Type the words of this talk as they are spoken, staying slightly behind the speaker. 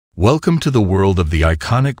Welcome to the world of the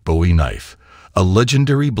iconic Bowie knife, a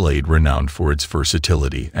legendary blade renowned for its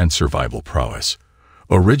versatility and survival prowess.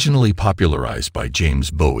 Originally popularized by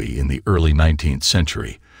James Bowie in the early 19th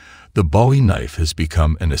century, the Bowie knife has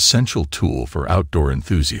become an essential tool for outdoor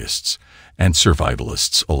enthusiasts and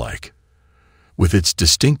survivalists alike. With its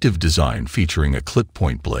distinctive design featuring a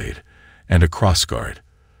clip-point blade and a crossguard,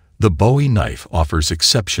 the Bowie knife offers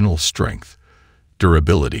exceptional strength,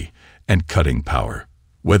 durability, and cutting power.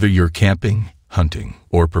 Whether you're camping, hunting,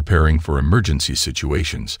 or preparing for emergency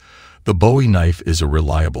situations, the Bowie knife is a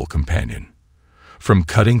reliable companion. From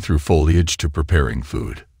cutting through foliage to preparing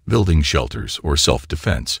food, building shelters, or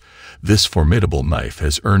self-defense, this formidable knife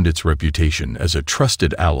has earned its reputation as a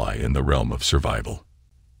trusted ally in the realm of survival.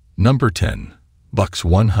 Number 10. Buck's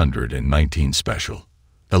 119 Special.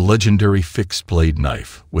 A legendary fixed-blade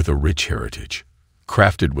knife with a rich heritage.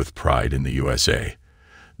 Crafted with pride in the USA,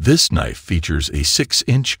 this knife features a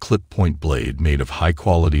 6-inch clip-point blade made of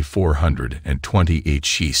high-quality 420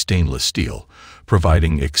 stainless steel,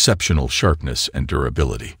 providing exceptional sharpness and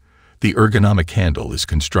durability. The ergonomic handle is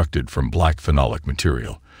constructed from black phenolic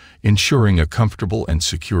material, ensuring a comfortable and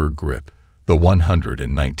secure grip. The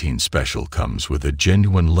 119 Special comes with a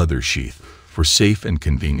genuine leather sheath for safe and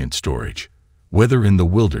convenient storage. Whether in the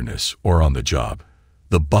wilderness or on the job,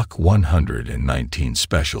 the Buck 119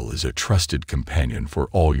 Special is a trusted companion for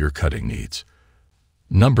all your cutting needs.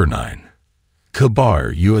 Number 9.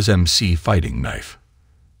 Ka-Bar USMC Fighting Knife.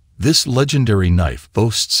 This legendary knife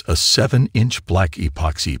boasts a 7-inch black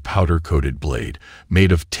epoxy powder-coated blade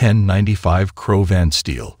made of 1095 Crowvan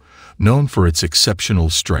steel, known for its exceptional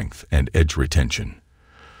strength and edge retention.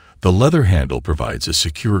 The leather handle provides a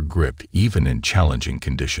secure grip even in challenging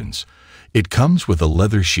conditions. It comes with a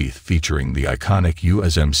leather sheath featuring the iconic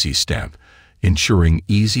USMC stamp, ensuring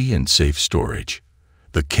easy and safe storage.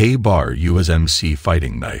 The Ka-Bar USMC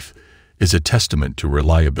Fighting Knife is a testament to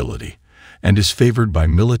reliability and is favored by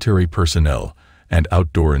military personnel and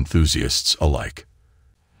outdoor enthusiasts alike.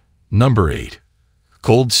 Number 8.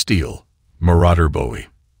 Cold Steel Marauder Bowie.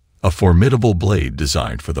 A formidable blade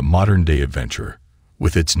designed for the modern-day adventurer.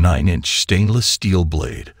 With its 9-inch stainless steel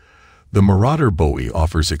blade, the Marauder Bowie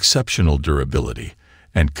offers exceptional durability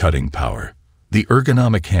and cutting power. The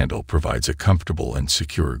ergonomic handle provides a comfortable and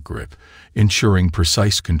secure grip, ensuring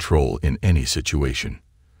precise control in any situation.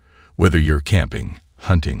 Whether you're camping,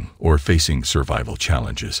 hunting, or facing survival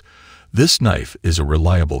challenges, this knife is a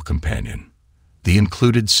reliable companion. The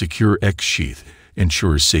included secure X sheath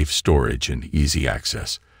ensures safe storage and easy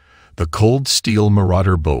access. The Cold Steel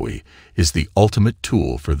Marauder Bowie is the ultimate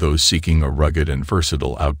tool for those seeking a rugged and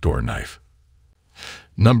versatile outdoor knife.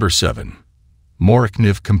 Number 7.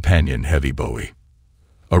 Morakniv Companion Heavy Bowie.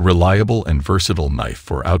 A reliable and versatile knife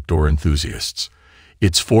for outdoor enthusiasts.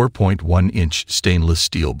 Its 4.1-inch stainless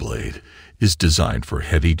steel blade is designed for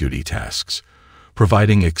heavy-duty tasks,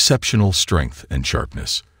 providing exceptional strength and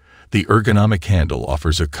sharpness. The ergonomic handle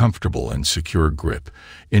offers a comfortable and secure grip,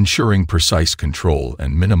 ensuring precise control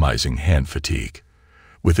and minimizing hand fatigue.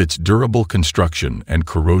 With its durable construction and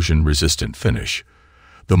corrosion-resistant finish,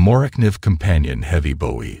 the Morakniv Companion Heavy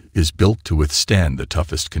Bowie is built to withstand the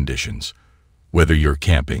toughest conditions. Whether you're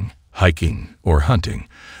camping, hiking, or hunting,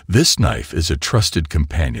 this knife is a trusted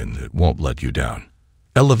companion that won't let you down.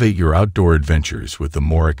 Elevate your outdoor adventures with the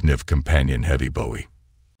Morakniv Companion Heavy Bowie.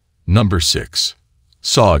 Number 6.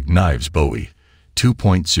 SOG Knives Bowie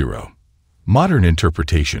 2.0. Modern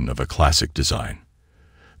interpretation of a classic design.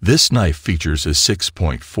 This knife features a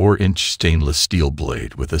 6.4-inch stainless steel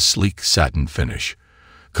blade with a sleek satin finish,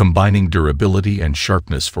 combining durability and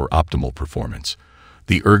sharpness for optimal performance.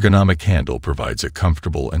 The ergonomic handle provides a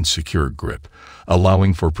comfortable and secure grip,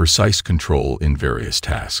 allowing for precise control in various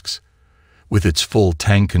tasks. With its full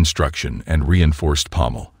tang construction and reinforced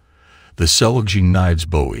pommel, the SOG Knives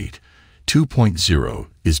Bowie 2.0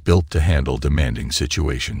 is built to handle demanding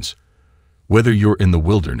situations. Whether you're in the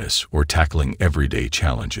wilderness or tackling everyday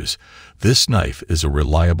challenges, this knife is a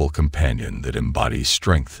reliable companion that embodies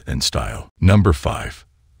strength and style. Number 5.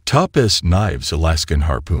 Top S Knives Alaskan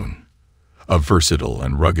Harpoon. A versatile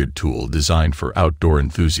and rugged tool designed for outdoor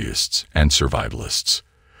enthusiasts and survivalists.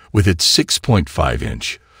 With its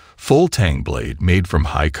 6.5-inch, full tang blade made from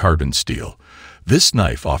high carbon steel, this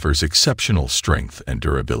knife offers exceptional strength and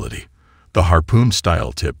durability. The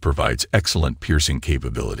harpoon-style tip provides excellent piercing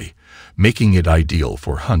capability, making it ideal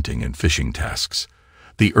for hunting and fishing tasks.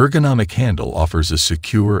 The ergonomic handle offers a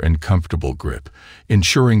secure and comfortable grip,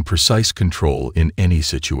 ensuring precise control in any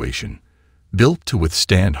situation. Built to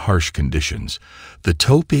withstand harsh conditions, the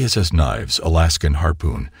Top S Knives Alaskan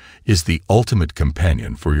Harpoon is the ultimate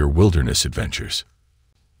companion for your wilderness adventures.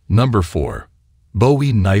 Number 4.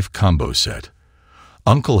 Bowie Knife Combo Set.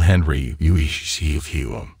 Uncle Henry UEC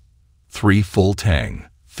 3 Full Tang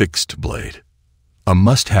Fixed Blade. A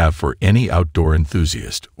must-have for any outdoor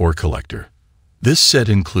enthusiast or collector. This set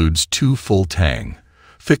includes 2 full tang,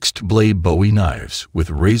 fixed-blade Bowie knives with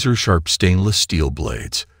razor-sharp stainless steel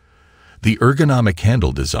blades. The ergonomic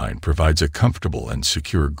handle design provides a comfortable and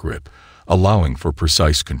secure grip, allowing for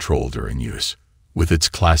precise control during use. With its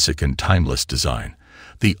classic and timeless design,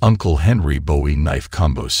 the Uncle Henry Bowie Knife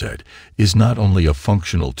Combo Set is not only a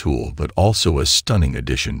functional tool but also a stunning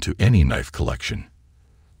addition to any knife collection.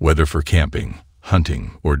 Whether for camping,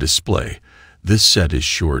 hunting, or display, this set is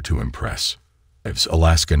sure to impress.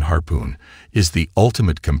 Alaskan Harpoon is the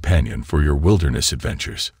ultimate companion for your wilderness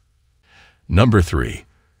adventures. Number 3.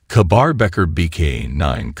 Becker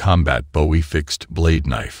BK9 Combat Bowie Fixed Blade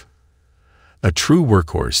Knife. A true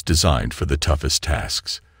workhorse designed for the toughest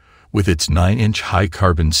tasks. With its 9-inch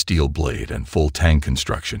high-carbon steel blade and full tang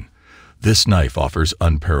construction, this knife offers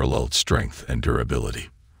unparalleled strength and durability.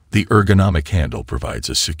 The ergonomic handle provides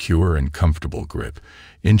a secure and comfortable grip,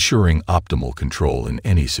 ensuring optimal control in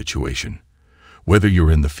any situation. Whether you're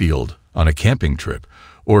in the field, on a camping trip,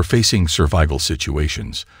 or facing survival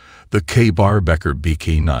situations, the Becker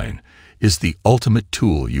BK9 is the ultimate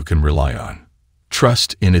tool you can rely on.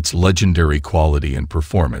 Trust in its legendary quality and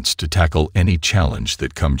performance to tackle any challenge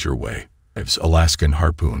that comes your way. Alaskan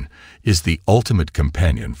Harpoon is the ultimate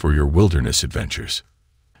companion for your wilderness adventures.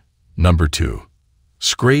 Number 2.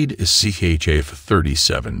 Scrade is CHF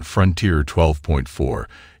 37 Frontier 12.4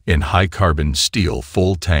 in high-carbon steel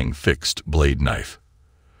full tang fixed blade knife.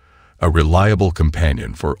 A reliable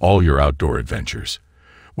companion for all your outdoor adventures.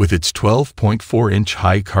 With its 12.4-inch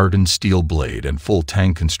high-carbon steel blade and full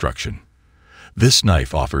tang construction, this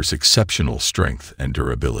knife offers exceptional strength and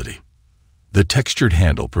durability. The textured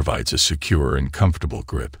handle provides a secure and comfortable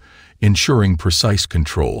grip, ensuring precise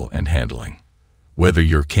control and handling. Whether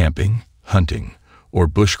you're camping, hunting, or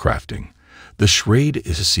bushcrafting, the Scrade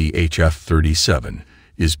CHF 37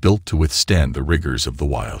 is built to withstand the rigors of the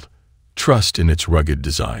wild. Trust in its rugged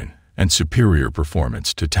design and superior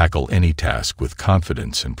performance to tackle any task with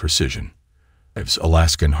confidence and precision.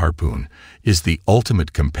 Alaskan Harpoon is the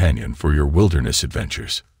ultimate companion for your wilderness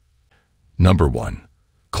adventures. Number 1.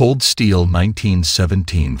 Cold Steel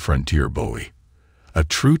 1917 Frontier Bowie. A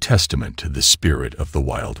true testament to the spirit of the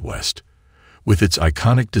Wild West. With its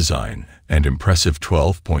iconic design and impressive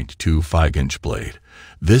 12.25-inch blade,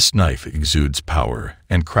 this knife exudes power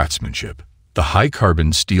and craftsmanship. The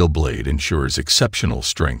high-carbon steel blade ensures exceptional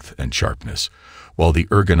strength and sharpness, while the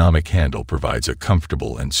ergonomic handle provides a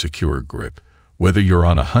comfortable and secure grip. Whether you're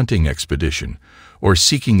on a hunting expedition or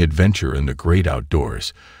seeking adventure in the great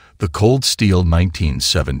outdoors, the Cold Steel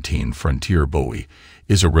 1917 Frontier Bowie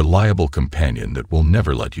is a reliable companion that will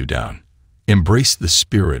never let you down. Embrace the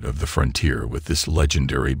spirit of the frontier with this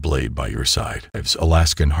legendary blade by your side.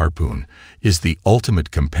 Alaskan Harpoon is the ultimate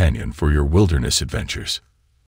companion for your wilderness adventures.